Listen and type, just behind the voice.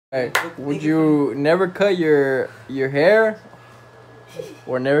Right. Would you never cut your hair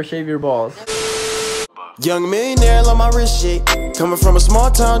or never shave your balls? Young millionaire on my wrist shit. Coming from a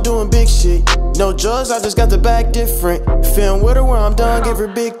small town doing big shit. No drugs, I just got the bag different. Film with her where I'm done, give her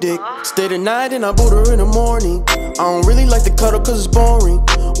big dick. Stay the night and I boot her in the morning. I don't really like to cuddle cause it's boring.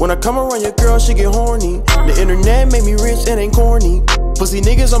 When I come around your girl, she get horny. The internet made me rich and ain't corny. Pussy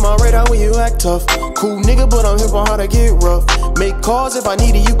niggas on my radar when you act tough. Cool nigga, but I'm hip on how to get rough. Make calls if I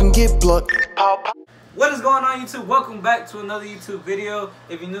need it, you can get plucked. What is going on, YouTube? Welcome back to another YouTube video.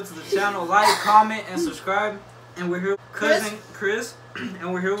 If you're new to the channel, like, comment, and subscribe. And we're here with cousin Chris,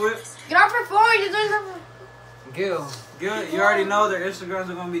 and we're here with Get off your phone, you're doing something. Gil. You already know their Instagrams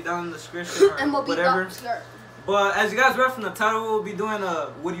are gonna be down in the description or whatever. But as you guys read from the title, we'll be doing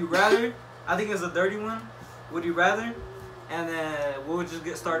a Would You Rather. I think it's a dirty one. Would you rather? And then we'll just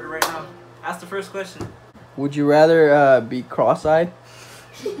get started right now. Ask the first question. Would you rather be cross-eyed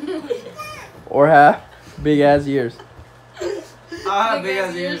or have big ass ears? I have big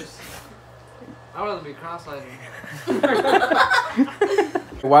ass ears. I'd rather be cross-eyed.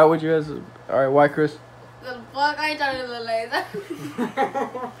 Why would you? Alright, why, Chris? The fuck, I ain't trying to look like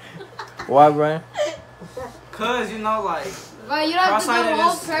that. Why, Brian? Cause you know, like, But you don't have to do cross-eyed the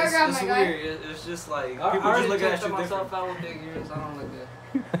whole is paragraph, it's my guy. weird. It's just like I people just already look at checked you myself different. out with big ears. I don't look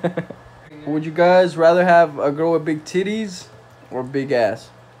good. Would you guys rather have a girl with big titties or big ass?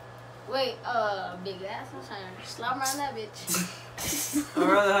 Wait, big ass? I'm trying to slap around that bitch. I'd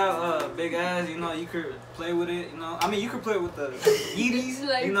rather have a big ass, you know, you could play with it, you know. I mean, you could play with the yeeties,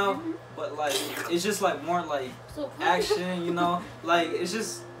 you know, but like, it's just like more like action, you know. Like, it's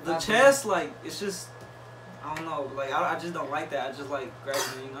just, the chest, like, it's just, I don't know, like, I just don't like that. I just like grabbing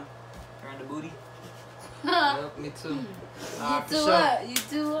it, you know, around the booty. Yep, me too. You do what? You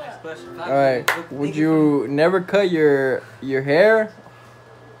do what? Next question. Alright, would you never cut your hair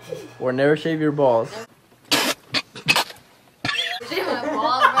or never shave your balls? Shave my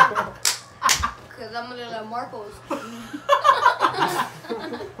balls, bro. Cause I'm gonna let Marcos.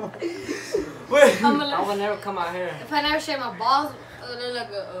 Wait. I would never cut my hair. If I never shave my balls, it'll look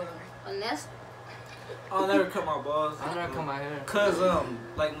like a nest. I'll never cut my balls. I'll never cut my hair. Cause,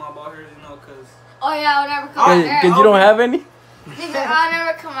 like my ball hairs, you know, cause. Oh yeah, I'll never cut my hair. Cause you don't have any? Nigga, I'll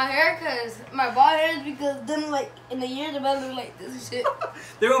never cut my hair cause my bald hairs, because then like in the years about look like this and shit.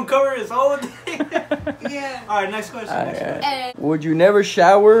 They're gonna cover his whole thing. Yeah. Alright, next question. Next question. And Would you never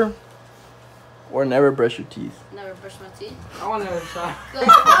shower or never brush your teeth? never brush my teeth. I want to never try. Cause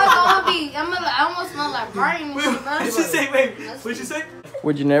I almost smell like Brian. Wait, what did she say? Wait, what did she say?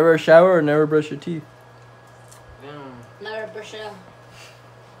 Would you never shower or never brush your teeth? Never brush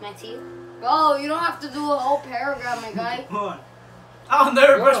my teeth. Bro, you don't have to do a whole paragraph, my guy. Hold on. I'll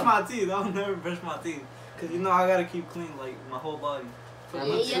never brush my teeth. I'll never brush my teeth. Cause you know I gotta keep clean, like my whole body. Yeah,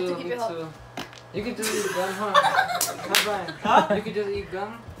 Yeah, me you have to too, keep me your too. You could just eat gum, huh? Brian? Huh? You could just eat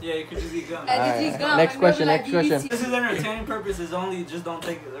gum? Yeah, you could just eat gum. I just Alright, use gum. next I question, never next like question. This is entertaining purposes only. Just don't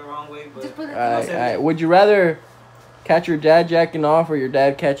take it the wrong way. But Just put it Alright. Would you rather catch your dad jacking off or your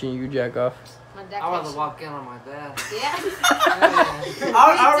dad catching you jack off? My dad I'd rather catch walk in on my dad. you. Yeah.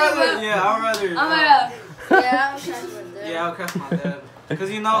 I'd rather. I'm gonna. Yeah, I'm trying to. Yeah, I'll catch my dad. Cause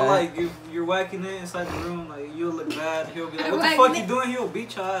you know, like if you're whacking it inside the room, like you'll look bad. He'll be like, "What the fuck you doing?" He'll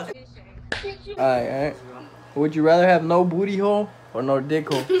beat your ass. Alright. Would you rather have no booty hole or no dick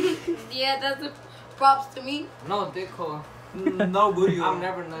hole? Yeah, that's a props to me. No dick hole. No booty hole. I'm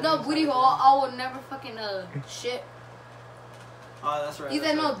never nutting. No booty hole. I would never fucking shit. Oh, that's right. You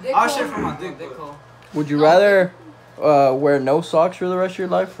said no dick I'll hole. shit from my No dick. dick hole. Would you rather wear no socks for the rest of your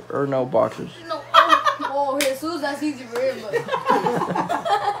life or no boxers? No. Oh, Jesus, that's easy for him.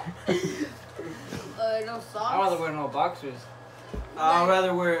 But no socks. I'd rather wear no boxers. I'd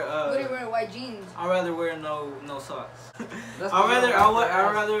rather wear. What are you wearing? White jeans. I'd rather wear no socks. That's I'd not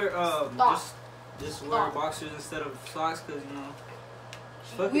rather Socks. just wear boxers instead of socks, cause you know.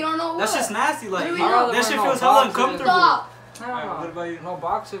 Fuck We it. don't know That's what. just nasty. Like What do we know? that shit No feels hella boxers. uncomfortable. Stop. Alright, what about you? No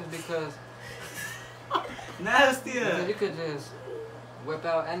boxers because Nasty. Yeah. you could just whip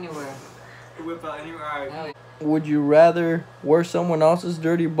out anywhere. Whip out anywhere. Alright. Hell yeah. Would you rather wear someone else's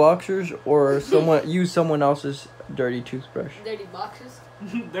dirty boxers or use someone else's dirty toothbrush? Dirty boxes.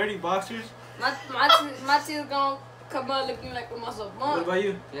 Dirty boxers. My teeth gonna come out looking like a muscle What bun. about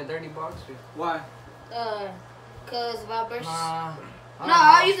you? Yeah, dirty boxers. Why? Cause if I brush. Nah. No,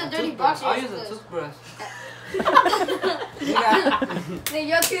 I'll use a dirty toothbrush. boxer. I'll use a toothbrush. Nigga, Nigga,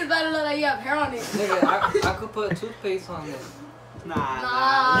 your teeth better look like you have hair on it. nigga, I could put toothpaste on it.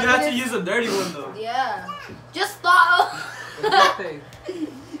 Nah. You have to use a dirty one though. Yeah. Just stop. Toothpaste.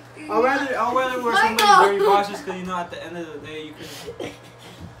 I'd rather wear Michael! somebody's dirty boxers because you know at the end of the day you can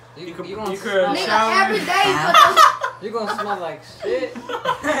You could Nigga, shower. every day. You gonna smell like shit.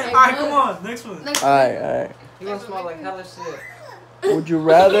 Alright, come on. Next one. Alright. You gonna smell like hella shit. Would you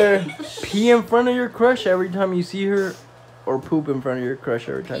rather pee in front of your crush every time you see her, or poop in front of your crush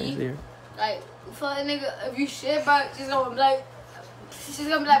every time you see her? Like, fuck nigga, if you shit, bro, she's gonna be like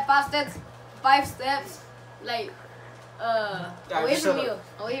 5 steps, like, away from you.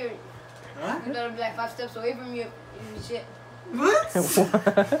 Away from you. Huh? You're gonna be like 5 steps away from you. You shit. What? If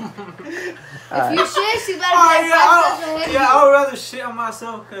you shit, she's better be Oh, like 5 steps away from yeah, you. I would rather shit on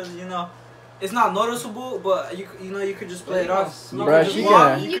myself because, you know, it's not noticeable, but you know, you could just play it off. Bruh, You she could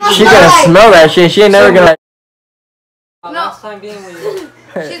gonna just You walk. she gonna smell that shit. She ain't never gonna. My No. last time being with you.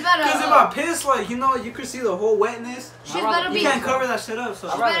 She's better. Because if I piss, like, you know, you could see the whole wetness. She's better You be. can't cover that shit up, so.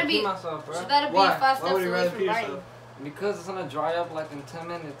 I'd She rather better pee be- myself, She bro. better be Why? 5 Why steps would you away rather from pee Brian. yourself? Because it's gonna dry up like in 10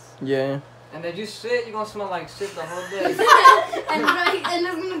 minutes. Yeah. And if you shit, you're gonna smell like shit the whole day. and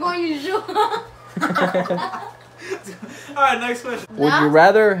it's gonna go in your shoe. Alright, next question. Would you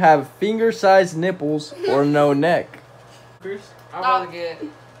rather have finger-sized nipples or no neck? Chris? I'd rather get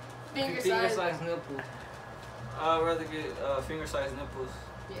Finger finger size. size nipple. I'd rather get finger-sized nipples.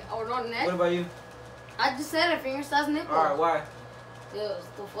 Yeah, or no What neck. about you? I just said a finger size nipple. Alright, why? Yo,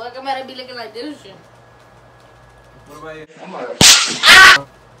 the fuck? I better be looking like this shit. What about you?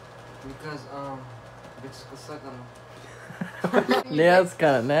 Because, bitches can suck on them. Yeah, that's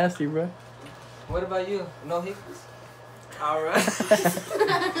kind of nasty, bro. What about you? No hickeys? Alright.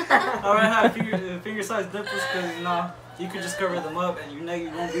 Alright, have finger-sized nipples because, you know, you could just cover them up and you know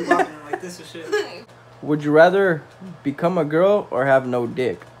you won't be walking like this and shit. Would you rather become a girl or have no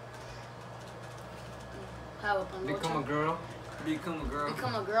dick? How about Become a girl. Become a girl.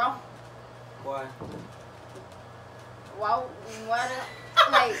 Become a girl? Why? Why?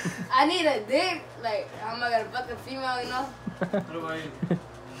 Like, I need a dick. Like, how am I gonna fuck a female, you know? What about you?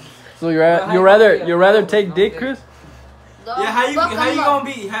 So you rather take dick, Chris? Dog, Yeah, how you fuck 'em up. gonna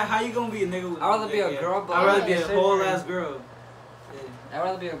be? How you gonna be a nigga with I'd rather be yeah, a yeah. girl, but I'd rather be I'm a gonna get whole surgery. ass girl. I'd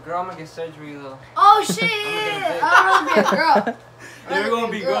rather be a girl. I'm gonna get surgery though. Oh shit! dick. I'd rather be a girl. Yeah, we're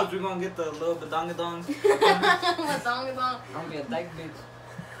gonna be girls. We're gonna get the little badongadongs. My thong is on. I'm gonna be a dyke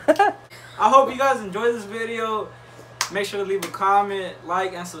bitch. I hope you guys enjoyed this video. Make sure to leave a comment,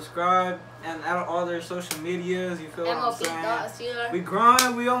 like, and subscribe, and add all their social medias. You feel what I'm MLP saying? dot Sealer. We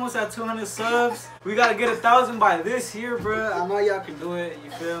growing. We almost at 200 subs. We gotta get 1,000 by this year, bruh. I know y'all can do it.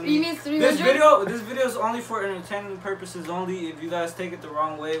 You feel me? You need 300? This video is only for entertainment purposes only. If you guys take it the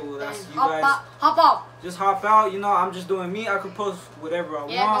wrong way, well, that's you guys. Hop off. Just hop out. You know, I'm just doing me. I can post whatever I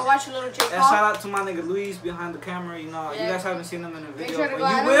Yeah, want. go watch a little chick And shout out to my nigga Luis behind the camera. You know, Yeah. you guys haven't seen him in the video, sure to go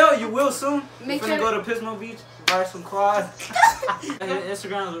but at you will soon. Make We're sure gonna go to Pismo Beach, buy some quads.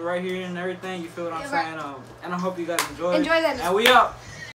 Instagram is right here and everything. You feel what I'm Yeah, right. saying? And I hope you guys enjoy. Enjoy that. And we out.